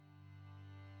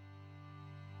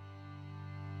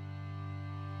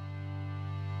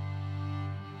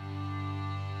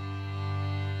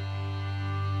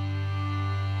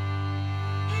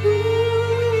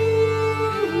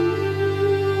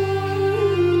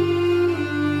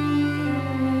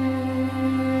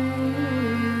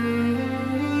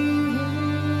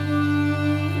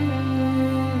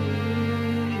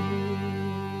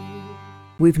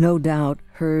We've no doubt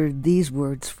heard these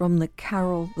words from the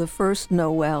carol The First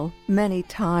Noel many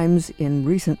times in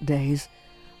recent days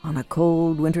on a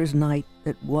cold winter's night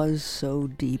that was so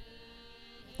deep.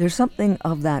 There's something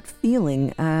of that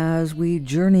feeling as we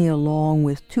journey along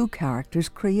with two characters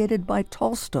created by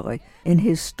Tolstoy in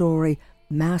his story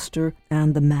Master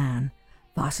and the Man.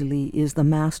 Vasily is the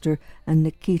master and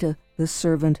Nikita the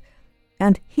servant,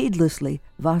 and heedlessly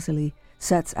Vasily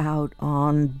sets out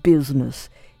on business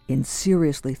in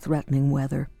seriously threatening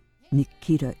weather,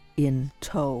 Nikita in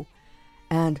tow.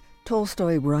 And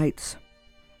Tolstoy writes,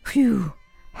 "Phew,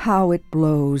 how it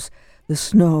blows. The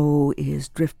snow is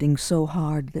drifting so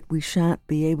hard that we shan't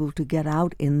be able to get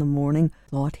out in the morning,"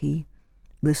 thought he,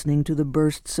 listening to the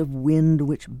bursts of wind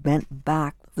which bent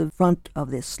back the front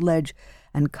of the sledge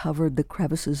and covered the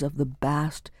crevices of the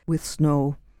bast with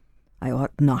snow. "I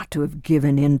ought not to have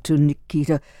given in to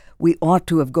Nikita. We ought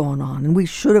to have gone on, and we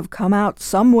should have come out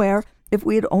somewhere. If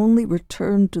we had only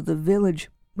returned to the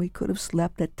village, we could have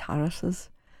slept at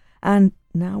Taras's. And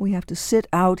now we have to sit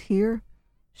out here.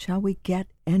 Shall we get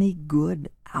any good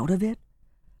out of it?"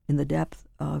 In the depth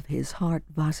of his heart,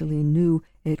 Vasily knew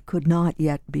it could not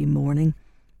yet be morning,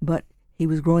 but he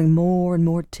was growing more and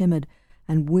more timid,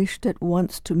 and wished at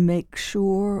once to make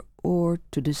sure or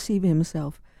to deceive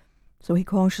himself. So he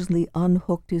cautiously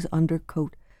unhooked his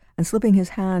undercoat, and slipping his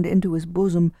hand into his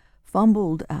bosom,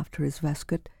 fumbled after his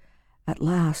waistcoat. At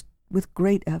last, with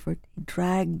great effort, he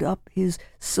dragged up his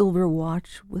silver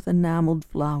watch with enameled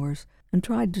flowers, and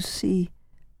tried to see,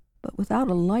 but without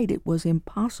a light it was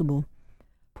impossible.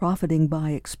 Profiting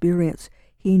by experience,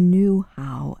 he knew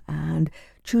how, and,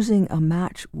 choosing a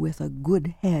match with a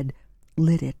good head,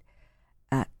 lit it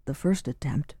at the first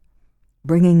attempt.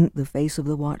 Bringing the face of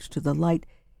the watch to the light,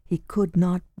 he could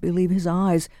not believe his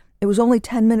eyes. It was only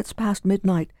 10 minutes past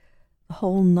midnight. The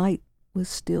whole night was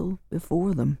still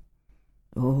before them.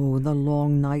 Oh, the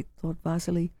long night, thought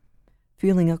Vasily,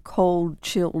 feeling a cold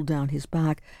chill down his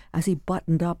back as he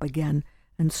buttoned up again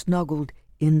and snuggled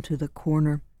into the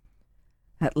corner.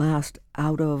 At last,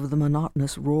 out of the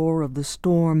monotonous roar of the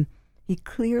storm, he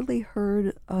clearly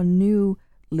heard a new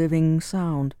living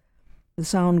sound. The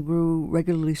sound grew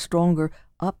regularly stronger,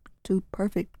 up to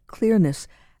perfect clearness,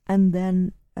 and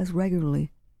then, as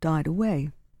regularly, died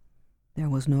away. There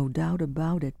was no doubt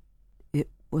about it. It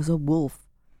was a wolf.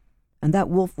 And that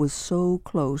wolf was so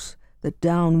close that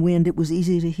downwind it was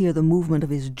easy to hear the movement of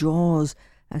his jaws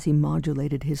as he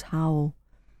modulated his howl.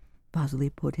 Vasily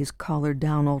put his collar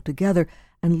down altogether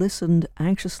and listened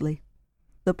anxiously.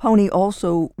 The pony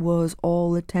also was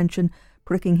all attention,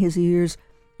 pricking his ears,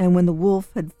 and when the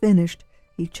wolf had finished,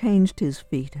 he changed his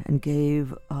feet and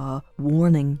gave a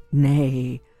warning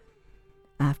neigh.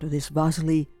 After this,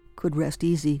 Vasily could rest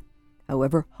easy,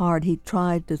 however hard he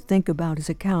tried to think about his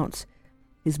accounts,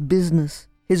 his business,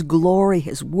 his glory,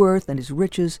 his worth, and his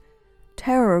riches.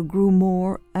 Terror grew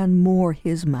more and more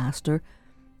his master,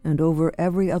 and over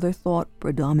every other thought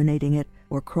predominating it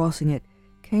or crossing it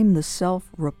came the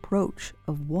self-reproach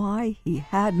of why he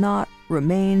had not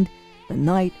remained the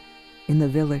night in the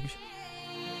village.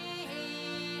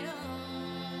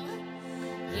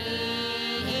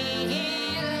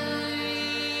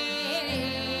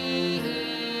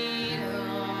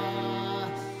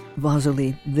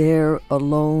 Vasily, there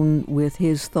alone with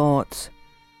his thoughts.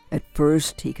 At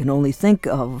first he can only think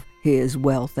of his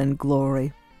wealth and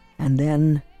glory, and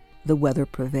then the weather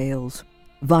prevails.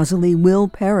 Vasily will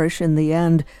perish in the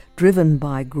end, driven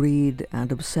by greed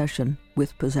and obsession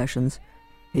with possessions.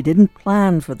 He didn't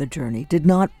plan for the journey, did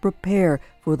not prepare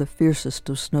for the fiercest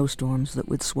of snowstorms that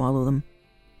would swallow them.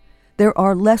 There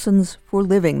are lessons for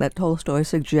living that Tolstoy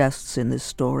suggests in this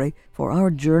story for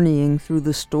our journeying through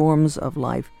the storms of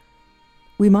life.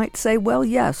 We might say, well,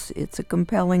 yes, it's a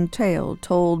compelling tale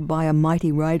told by a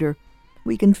mighty writer.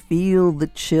 We can feel the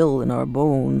chill in our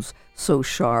bones, so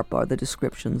sharp are the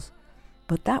descriptions.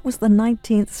 But that was the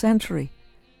 19th century,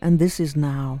 and this is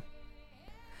now.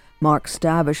 Mark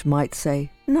Stavish might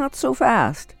say, not so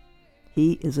fast.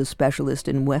 He is a specialist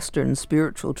in Western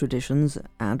spiritual traditions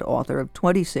and author of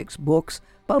 26 books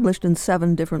published in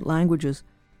 7 different languages.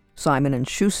 Simon &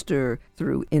 Schuster,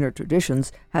 through Inner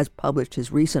Traditions, has published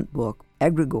his recent book,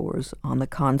 Egregores, on the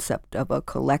concept of a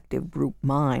collective group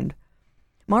mind.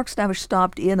 Mark Stavish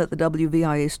stopped in at the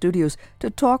WVIA studios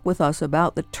to talk with us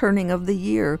about the turning of the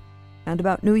year and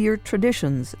about New Year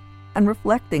traditions and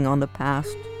reflecting on the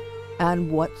past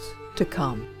and what's to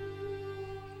come.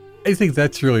 I think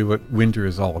that's really what winter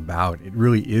is all about. It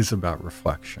really is about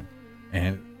reflection.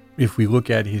 And if we look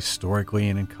at it historically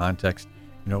and in context,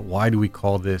 why do we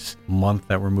call this month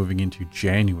that we're moving into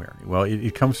January? Well,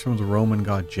 it comes from the Roman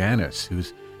god Janus, who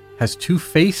has 2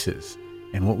 faces.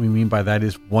 And what we mean by that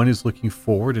is one is looking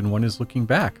forward and one is looking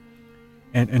back.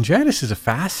 And Janus is a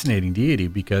fascinating deity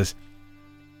because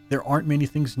there aren't many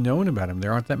things known about him.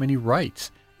 There aren't that many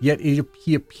rites. Yet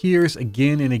he appears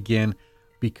again and again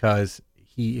because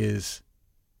he is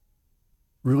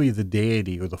really the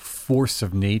deity or the force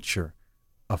of nature,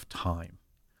 of time,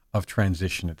 of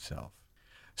transition itself.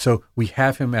 So we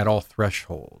have him at all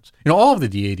thresholds. All of the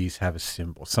deities have a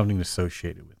symbol, something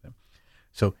associated with them.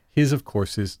 So his, of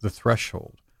course, is the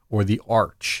threshold or the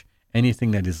arch,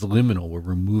 anything that is liminal.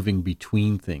 We're moving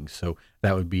between things. So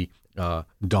that would be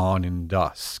dawn and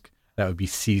dusk. That would be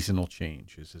seasonal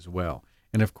changes as well.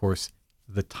 And of course,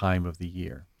 the time of the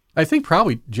year. I think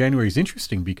probably January is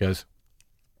interesting because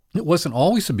it wasn't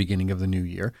always the beginning of the new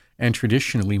year, and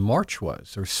traditionally March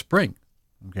was, or spring,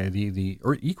 okay, the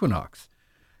equinox.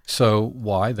 So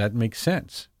why? That makes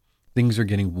sense. Things are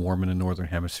getting warm in the northern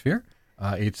hemisphere.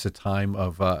 It's a time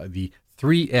of the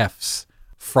 3 F's,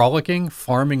 frolicking,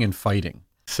 farming, and fighting.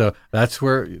 So that's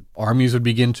where armies would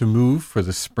begin to move for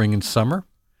the spring and summer.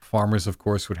 Farmers, of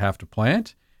course, would have to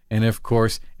plant. And of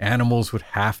course, animals would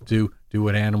have to do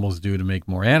what animals do to make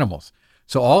more animals.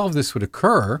 So all of this would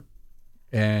occur,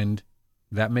 and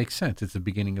that makes sense. It's the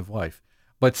beginning of life.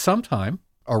 But sometime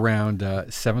around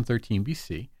 713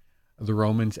 BC, the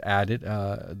Romans added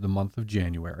the month of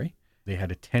January. They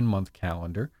had a 10-month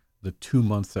calendar. The 2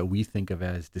 months that we think of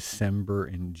as December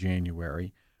and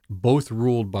January, both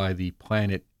ruled by the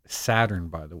planet Saturn,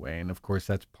 by the way. And of course,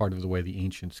 that's part of the way the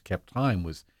ancients kept time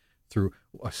was through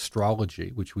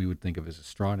astrology, which we would think of as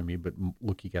astronomy, but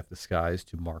looking at the skies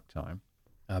to mark time,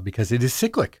 because it is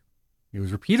cyclic. It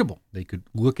was repeatable. They could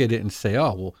look at it and say,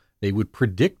 oh, well, they would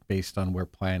predict based on where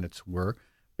planets were,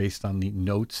 based on the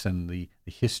notes and the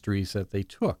histories that they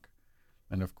took.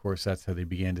 And of course, that's how they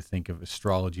began to think of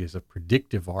astrology as a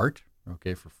predictive art,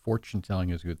 okay, for fortune telling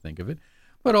as we would think of it,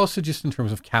 but also just in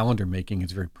terms of calendar making,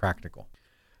 it's very practical.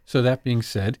 So that being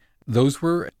said, those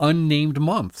were unnamed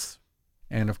months.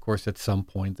 And of course, at some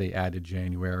point they added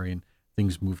January and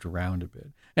things moved around a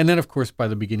bit. And then, of course, by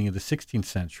the beginning of the 16th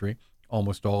century,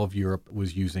 almost all of Europe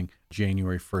was using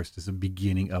January 1st as the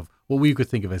beginning of what we could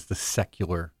think of as the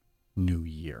secular New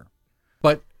Year.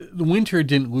 But the winter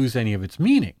didn't lose any of its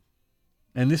meaning.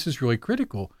 And this is really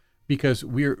critical because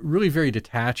we're really very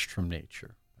detached from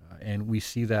nature. And we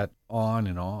see that on.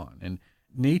 And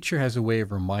nature has a way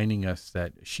of reminding us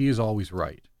that she is always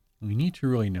right. We need to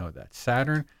really know that.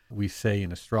 Saturn, we say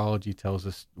in astrology, tells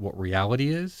us what reality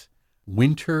is.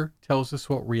 Winter tells us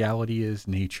what reality is.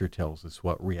 Nature tells us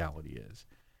what reality is.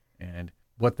 And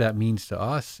what that means to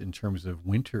us in terms of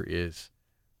winter is,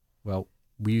 well,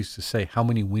 we used to say, how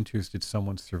many winters did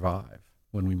someone survive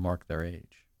when we mark their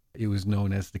age? It was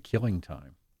known as the killing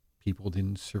time. People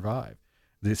didn't survive.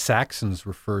 The Saxons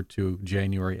referred to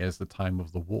January as the time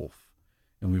of the wolf.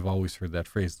 And we've always heard that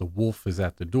phrase, the wolf is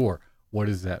at the door. What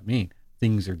does that mean?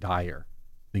 Things are dire.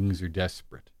 Things are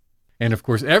desperate. And of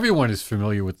course, everyone is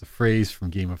familiar with the phrase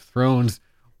from Game of Thrones,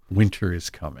 winter is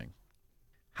coming.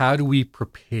 How do we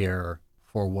prepare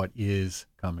for what is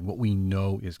coming, what we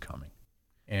know is coming?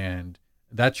 And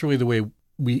that's really the way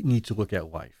we need to look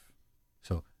at life.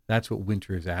 So that's what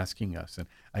winter is asking us. And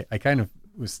I kind of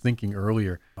was thinking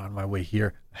earlier on my way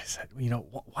here, I said,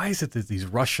 why is it that these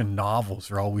Russian novels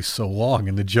are always so long?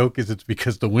 And the joke is it's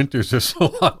because the winters are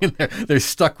so long and they're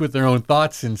stuck with their own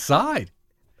thoughts inside.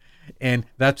 And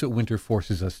that's what winter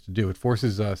forces us to do. It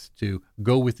forces us to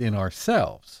go within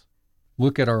ourselves,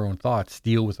 look at our own thoughts,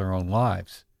 deal with our own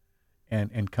lives,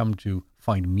 and come to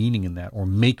find meaning in that or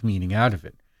make meaning out of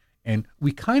it. And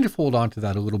we kind of hold on to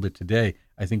that a little bit today,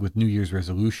 I think, with New Year's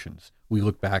resolutions. We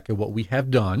look back at what we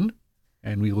have done,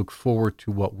 and we look forward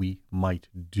to what we might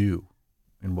do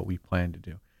and what we plan to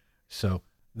do. So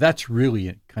that's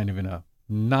really kind of in a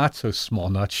not so small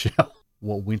nutshell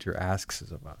what winter asks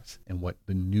of us and what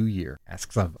the new year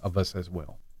asks of us as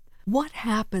well. What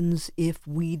happens if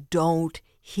we don't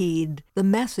heed the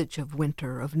message of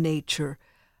winter, of nature?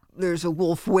 There's a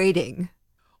wolf waiting.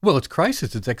 Well, it's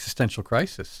crisis. It's existential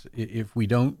crisis. If we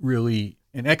don't really,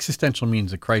 and existential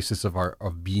means a crisis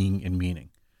of being and meaning.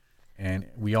 And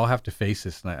we all have to face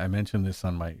this. And I mentioned this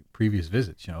on my previous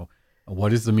visits.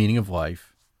 What is the meaning of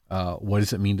life? What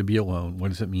does it mean to be alone? What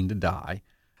does it mean to die?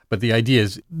 But the idea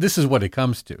is, this is what it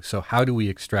comes to. So how do we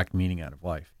extract meaning out of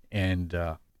life? And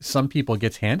some people it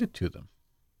gets handed to them.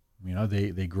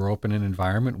 They grow up in an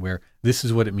environment where this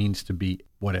is what it means to be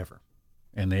whatever.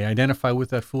 And they identify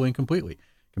with that fully and completely.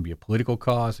 It can be a political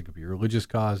cause. It could be a religious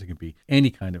cause. It could be any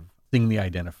kind of thing they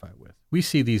identify with. We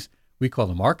see these, we call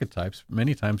them archetypes.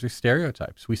 Many times they're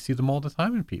stereotypes. We see them all the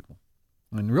time in people.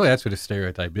 And really that's what a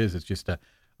stereotype is. It's just a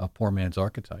poor man's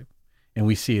archetype. And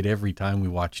we see it every time we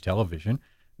watch television.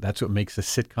 That's what makes a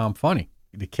sitcom funny.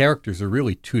 The characters are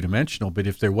really two-dimensional, but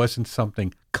if there wasn't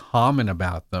something common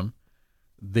about them,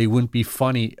 they wouldn't be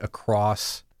funny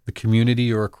across the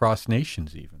community or across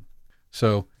nations even.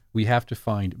 So we have to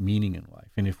find meaning in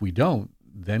life. And if we don't,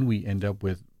 then we end up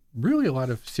with really a lot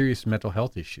of serious mental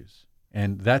health issues.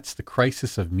 And that's the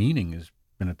crisis of meaning has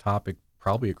been a topic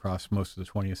probably across most of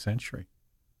the 20th century.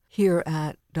 Here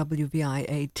at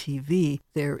WVIA-TV,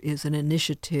 there is an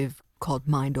initiative called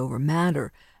Mind Over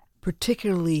Matter,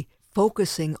 particularly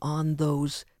focusing on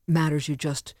those matters you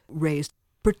just raised,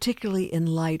 particularly in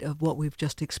light of what we've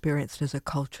just experienced as a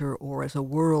culture or as a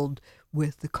world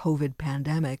with the COVID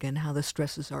pandemic and how the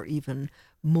stresses are even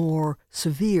more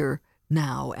severe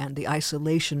now and the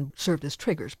isolation served as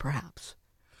triggers, perhaps.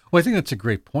 Well, I think that's a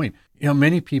great point.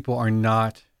 Many people are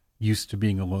not used to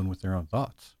being alone with their own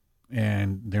thoughts,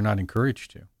 and they're not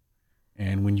encouraged to.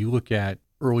 And when you look at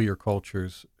earlier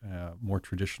cultures, more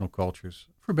traditional cultures,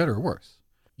 for better or worse,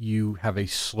 you have a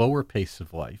slower pace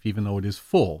of life, even though it is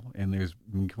full, and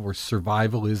where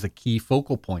survival is a key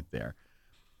focal point there.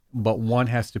 But one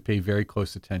has to pay very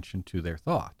close attention to their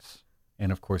thoughts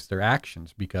and, of course, their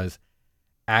actions, because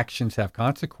actions have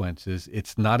consequences.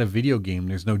 It's not a video game.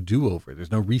 There's no do-over.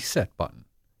 There's no reset button.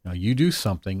 You do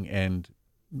something, and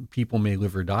people may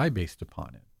live or die based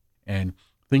upon it. And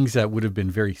things that would have been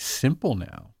very simple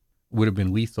now would have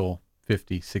been lethal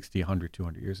 50, 60, 100,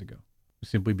 200 years ago,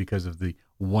 simply because of the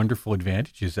wonderful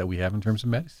advantages that we have in terms of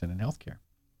medicine and healthcare.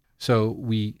 So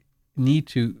we need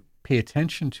to pay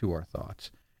attention to our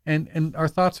thoughts. And our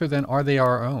thoughts are they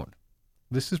our own?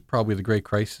 This is probably the great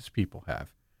crisis people have.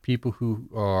 People who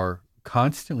are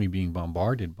constantly being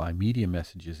bombarded by media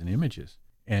messages and images.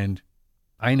 And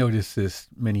I noticed this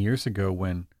many years ago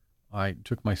when I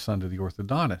took my son to the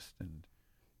orthodontist, and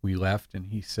we left, and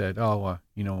he said, I'm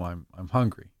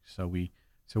hungry. So we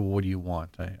said, well, what do you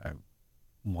want? I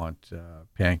want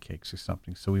pancakes or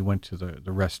something. So we went to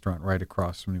the restaurant right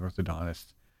across from the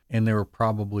orthodontist, and there were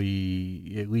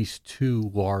probably at least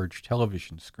 2 large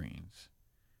television screens.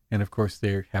 And of course,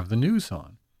 they have the news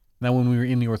on. Now, when we were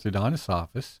in the orthodontist's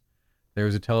office, there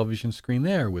was a television screen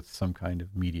there with some kind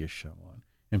of media show on,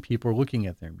 and people are looking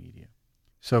at their media.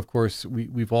 So, of course,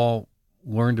 we've all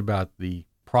learned about the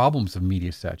problems of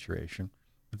media saturation.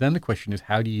 But then the question is,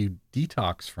 how do you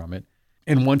detox from it?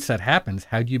 And once that happens,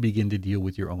 how do you begin to deal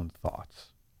with your own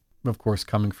thoughts? Of course,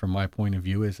 coming from my point of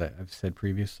view, as I've said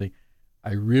previously,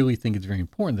 I really think it's very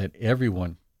important that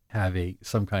everyone have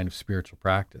some kind of spiritual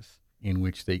practice in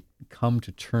which they come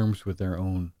to terms with their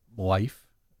own life,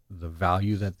 the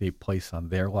value that they place on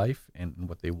their life and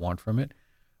what they want from it,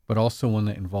 but also one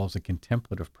that involves a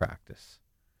contemplative practice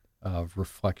of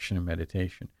reflection and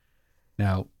meditation.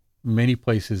 Now, many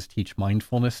places teach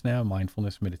mindfulness now,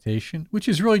 mindfulness meditation, which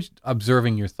is really just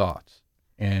observing your thoughts.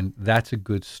 And that's a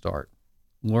good start.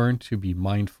 Learn to be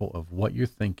mindful of what you're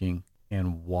thinking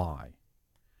and why.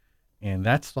 And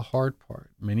that's the hard part.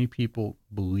 Many people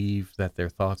believe that their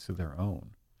thoughts are their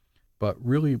own, but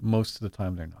really most of the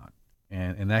time they're not.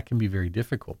 And that can be very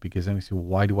difficult, because then we say, well,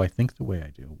 why do I think the way I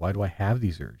do? Why do I have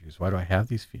these urges? Why do I have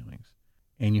these feelings?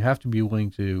 And you have to be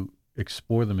willing to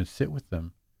explore them and sit with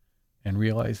them and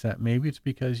realize that maybe it's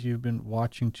because you've been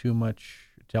watching too much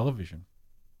television,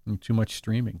 and too much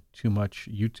streaming, too much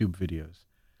YouTube videos.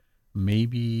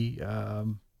 Maybe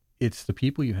it's the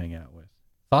people you hang out with.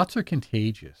 Thoughts are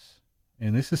contagious.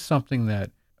 And this is something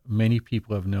that many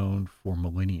people have known for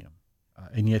millennium.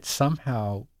 And yet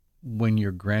somehow when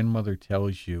your grandmother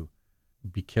tells you,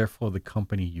 be careful of the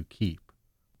company you keep,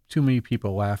 too many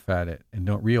people laugh at it and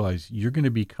don't realize you're going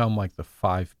to become like the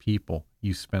 5 people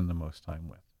you spend the most time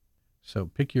with. So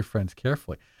pick your friends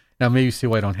carefully. Now, maybe you say,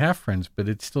 well, I don't have friends, but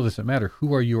it still doesn't matter.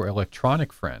 Who are your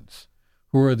electronic friends?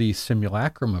 Who are the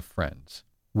simulacrum of friends?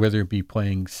 Whether it be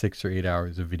playing 6 or 8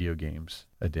 hours of video games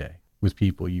a day with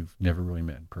people you've never really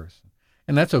met in person.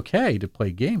 And that's okay to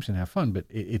play games and have fun, but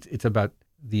it's about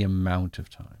the amount of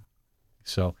time.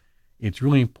 So it's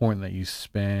really important that you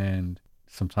spend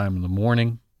some time in the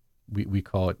morning. We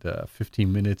call it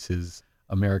 15 minutes is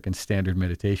American Standard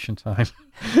Meditation time,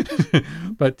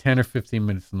 but 10 or 15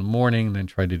 minutes in the morning, and then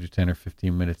try to do 10 or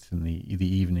 15 minutes in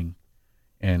the evening,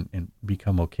 and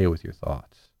become okay with your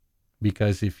thoughts.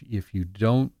 Because if you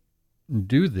don't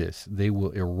do this, they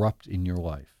will erupt in your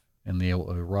life, and they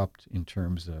will erupt in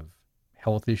terms of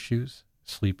health issues,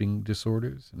 sleeping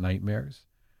disorders, nightmares,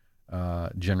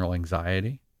 general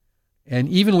anxiety. And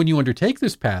even when you undertake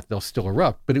this path, they'll still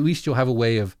erupt, but at least you'll have a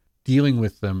way of dealing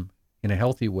with them in a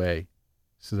healthy way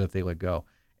so that they let go.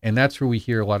 And that's where we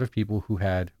hear a lot of people who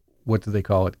had, what do they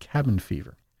call it, cabin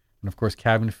fever. And of course,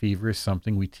 cabin fever is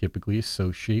something we typically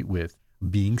associate with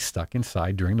being stuck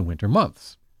inside during the winter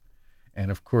months.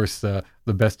 And of course, the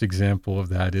best example of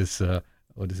that is,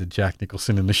 what is it, Jack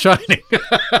Nicholson in The Shining.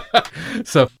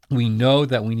 So we know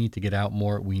that we need to get out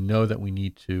more. We know that we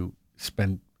need to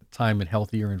spend time in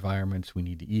healthier environments. We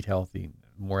need to eat healthy,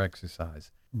 more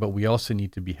exercise. But we also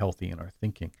need to be healthy in our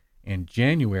thinking. And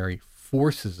January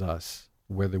forces us,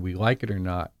 whether we like it or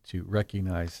not, to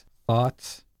recognize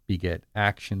thoughts beget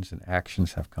actions, and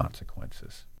actions have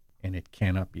consequences. And it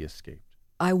cannot be escaped.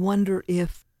 I wonder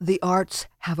if the arts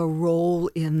have a role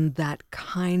in that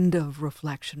kind of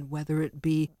reflection, whether it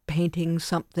be painting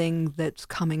something that's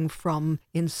coming from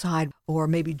inside or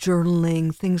maybe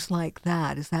journaling, things like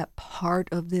that. Is that part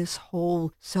of this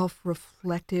whole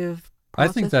self-reflective process?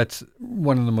 I think that's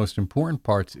one of the most important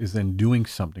parts, is then doing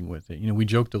something with it. We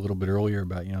joked a little bit earlier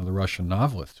about, the Russian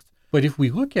novelists. But if we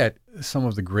look at some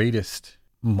of the greatest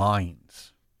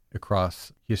minds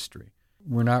across history,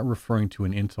 we're not referring to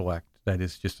an intellect that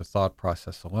is just a thought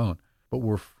process alone, but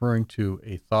we're referring to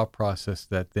a thought process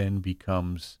that then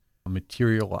becomes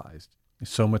materialized,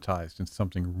 somatized in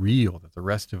something real that the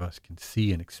rest of us can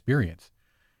see and experience.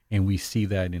 And we see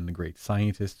that in the great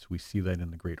scientists, we see that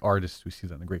in the great artists, we see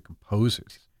that in the great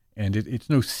composers. And it's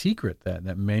no secret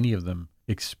that many of them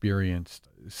experienced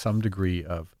some degree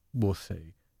of, we'll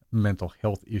say, mental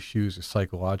health issues or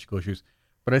psychological issues.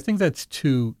 But I think that's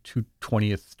too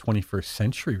 20th, 21st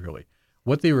century, really.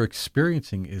 What they were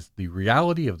experiencing is the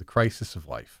reality of the crisis of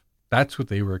life. That's what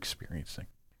they were experiencing.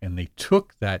 And they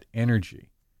took that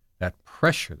energy, that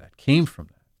pressure that came from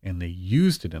that, and they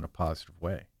used it in a positive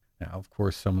way. Now, of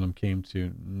course, some of them came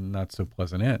to not so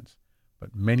pleasant ends,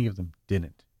 but many of them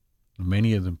didn't.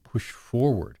 Many of them pushed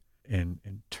forward and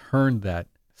turned that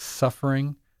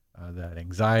suffering, that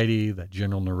anxiety, that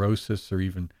general neurosis, or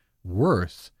even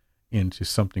worse, into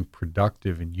something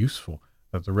productive and useful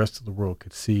that the rest of the world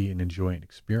could see and enjoy and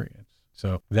experience.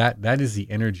 So that is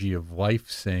the energy of life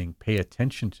saying, pay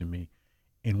attention to me.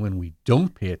 And when we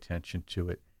don't pay attention to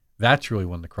it, that's really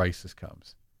when the crisis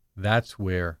comes. That's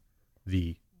where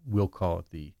we'll call it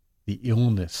the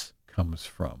illness comes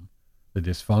from. The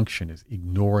dysfunction is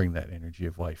ignoring that energy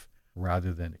of life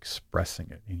rather than expressing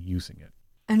it and using it.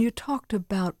 And you talked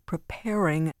about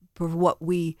preparing for what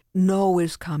we know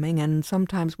is coming, and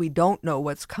sometimes we don't know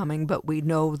what's coming, but we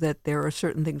know that there are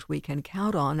certain things we can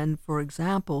count on. And for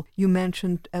example, you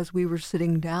mentioned, as we were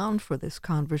sitting down for this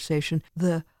conversation,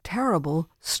 the terrible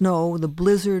snow, the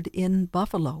blizzard in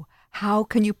Buffalo. How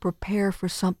can you prepare for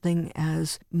something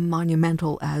as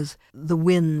monumental as the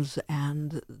winds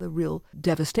and the real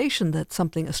devastation that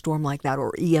a storm like that,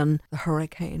 or Ian, the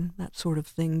hurricane, that sort of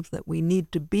things that we need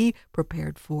to be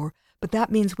prepared for? But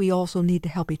that means we also need to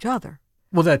help each other.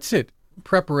 Well, that's it.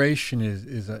 Preparation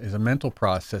is a mental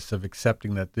process of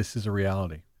accepting that this is a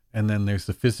reality. And then there's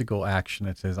the physical action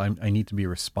that says, I need to be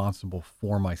responsible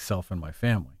for myself and my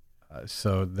family.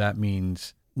 So that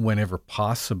means whenever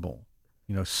possible,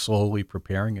 slowly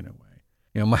preparing in a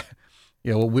way.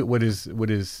 What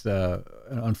is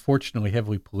unfortunately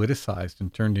heavily politicized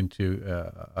and turned into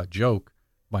a joke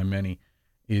by many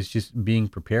is just being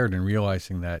prepared and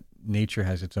realizing that nature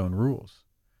has its own rules.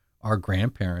 Our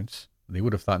grandparents, they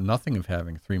would have thought nothing of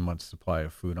having 3 months' supply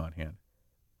of food on hand.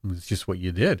 It's just what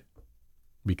you did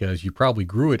because you probably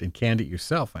grew it and canned it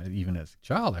yourself. Even as a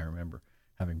child, I remember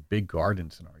having big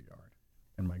gardens in our yard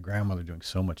and my grandmother doing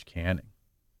so much canning.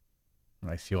 And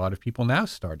I see a lot of people now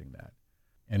starting that.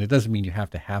 And it doesn't mean you have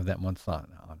to have that month on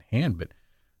hand, but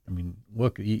I mean,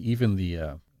 look, even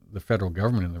the federal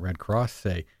government and the Red Cross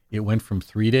say it went from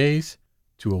 3 days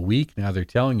to a week. Now they're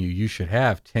telling you should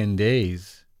have 10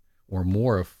 days or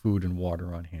more of food and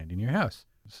water on hand in your house.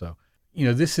 So,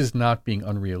 this is not being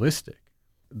unrealistic.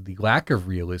 The lack of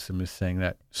realism is saying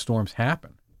that storms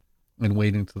happen and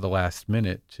waiting to the last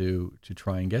minute to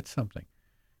try and get something.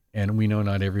 And we know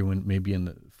not everyone may be in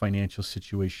the financial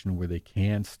situation where they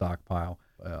can stockpile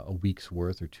a week's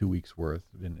worth or 2 weeks worth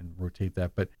and rotate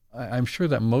that. But I'm sure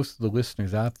that most of the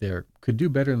listeners out there could do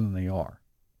better than they are.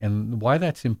 And why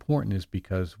that's important is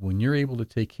because when you're able to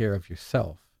take care of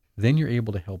yourself, then you're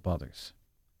able to help others.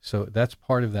 So that's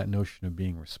part of that notion of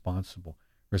being responsible.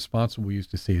 Responsible, we used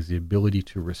to say, is the ability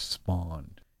to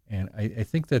respond. And I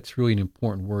think that's really an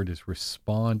important word, is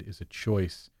respond is a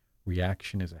choice,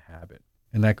 reaction is a habit.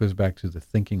 And that goes back to the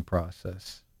thinking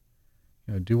process.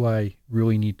 Do I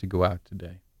really need to go out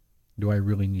today? Do I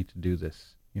really need to do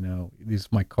this?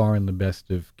 Is my car in the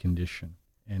best of condition?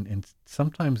 And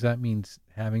sometimes that means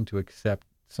having to accept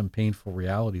some painful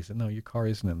realities that, no, your car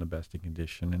isn't in the best of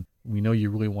condition. And we know you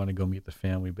really want to go meet the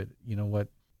family, but you know what?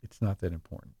 It's not that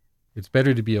important. It's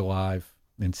better to be alive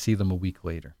and see them a week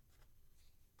later.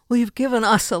 Well, you've given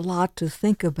us a lot to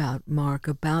think about, Mark,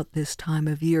 about this time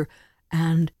of year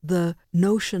and the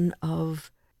notion of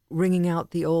ringing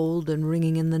out the old and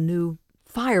ringing in the new.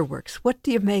 Fireworks. What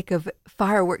do you make of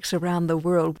fireworks around the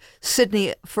world?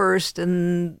 Sydney first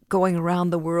and going around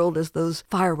the world as those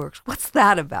fireworks. What's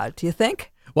that about, do you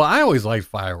think? Well, I always like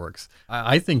fireworks.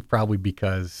 I think probably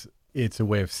because it's a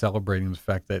way of celebrating the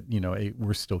fact that,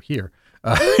 we're still here.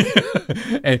 And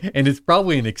it's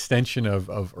probably an extension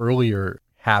of earlier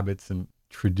habits and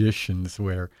traditions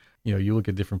where, you look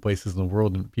at different places in the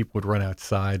world and people would run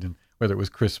outside, and whether it was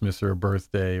Christmas or a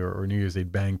birthday or New Year's,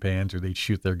 they'd bang pans or they'd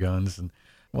shoot their guns. And,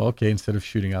 well, okay, instead of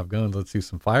shooting off guns, let's do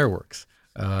some fireworks.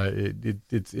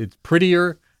 It's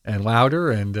prettier and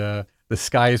louder, and the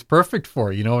sky is perfect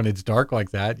for it, and it's dark like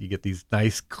that. You get these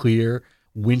nice, clear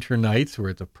winter nights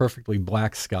where it's a perfectly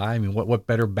black sky. I mean, what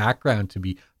better background to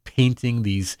be painting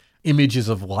these images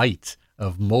of light,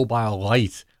 of mobile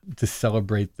light, to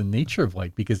celebrate the nature of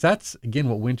light? Because that's, again,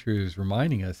 what winter is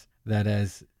reminding us, that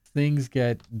as things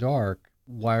get dark,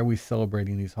 why are we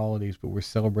celebrating these holidays? But we're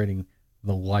celebrating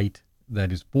the light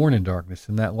that is born in darkness.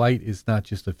 And that light is not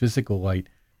just a physical light,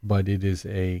 but it is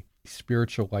a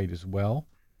spiritual light as well,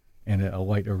 and a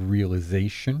light of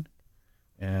realization,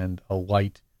 and a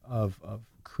light of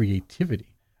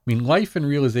creativity. I mean, life and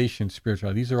realization,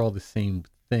 spirituality, these are all the same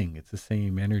thing. It's the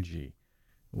same energy.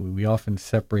 We often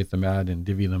separate them out and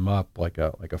divvy them up like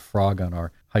a frog on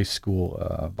our high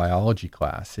school biology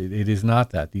class. It is not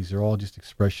that. These are all just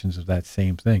expressions of that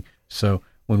same thing. So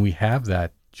when we have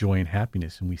that joy and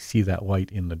happiness and we see that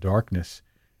light in the darkness,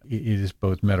 it is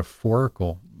both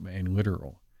metaphorical and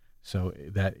literal. So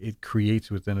that it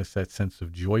creates within us that sense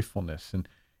of joyfulness.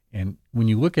 And when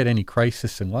you look at any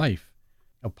crisis in life,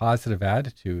 a positive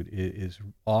attitude is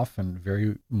often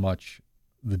very much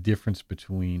the difference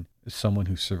between someone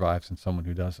who survives and someone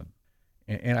who doesn't.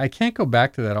 And I can't go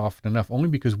back to that often enough, only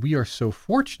because we are so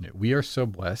fortunate. We are so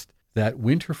blessed that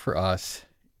winter for us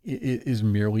is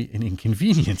merely an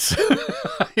inconvenience.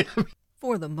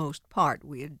 For the most part,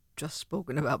 we had just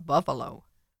spoken about buffalo.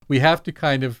 We have to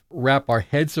kind of wrap our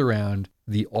heads around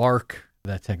the arc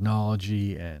that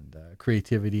technology and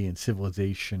creativity and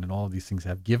civilization and all of these things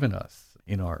have given us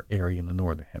in our area in the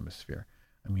Northern Hemisphere.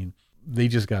 I mean, they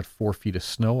just got 4 feet of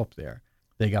snow up there.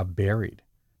 They got buried.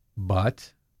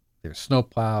 But there's snow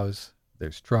plows,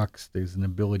 there's trucks, there's an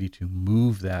ability to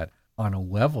move that on a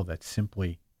level that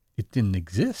simply, it didn't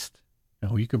exist.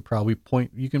 You can probably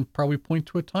point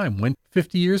to a time when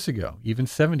 50 years ago, even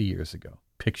 70 years ago,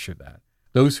 picture that.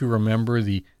 Those who remember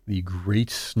the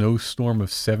great snowstorm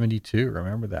of 72,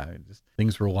 remember that.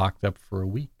 Things were locked up for a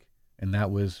week, and that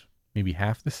was maybe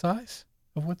half the size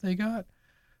of what they got.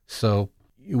 So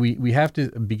we have to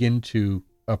begin to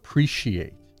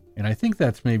appreciate, and I think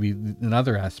that's maybe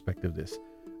another aspect of this.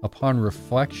 Upon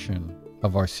reflection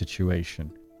of our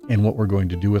situation and what we're going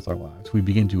to do with our lives, we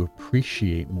begin to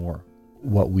appreciate more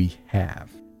what we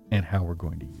have and how we're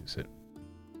going to use it.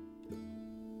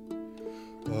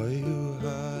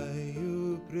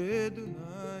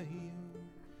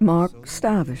 Mark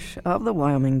Stavish of the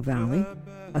Wyoming Valley,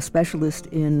 a specialist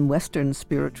in Western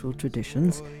spiritual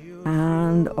traditions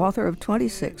and author of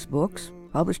 26 books,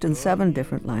 published in 7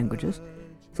 different languages.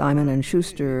 Simon &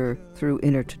 Schuster, through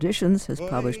Inner Traditions, has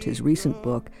published his recent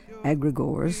book,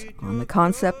 Egregores, on the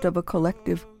concept of a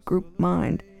collective group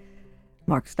mind.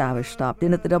 Mark Stavish stopped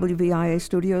in at the WVIA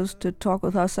studios to talk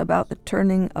with us about the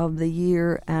turning of the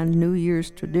year and New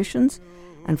Year's traditions.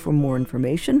 And for more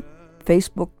information,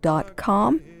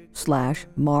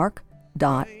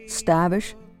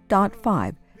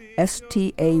 facebook.com/mark.stavish.5.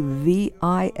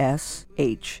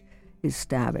 Stavish is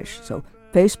Stavish. So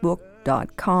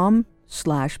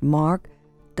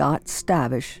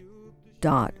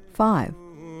facebook.com/mark.stavish.5.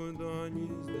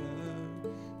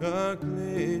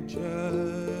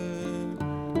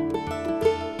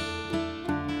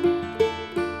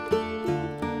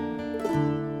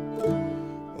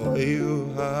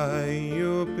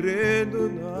 Haju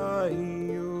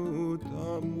predunaju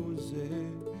tamuze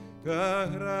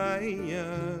kahraja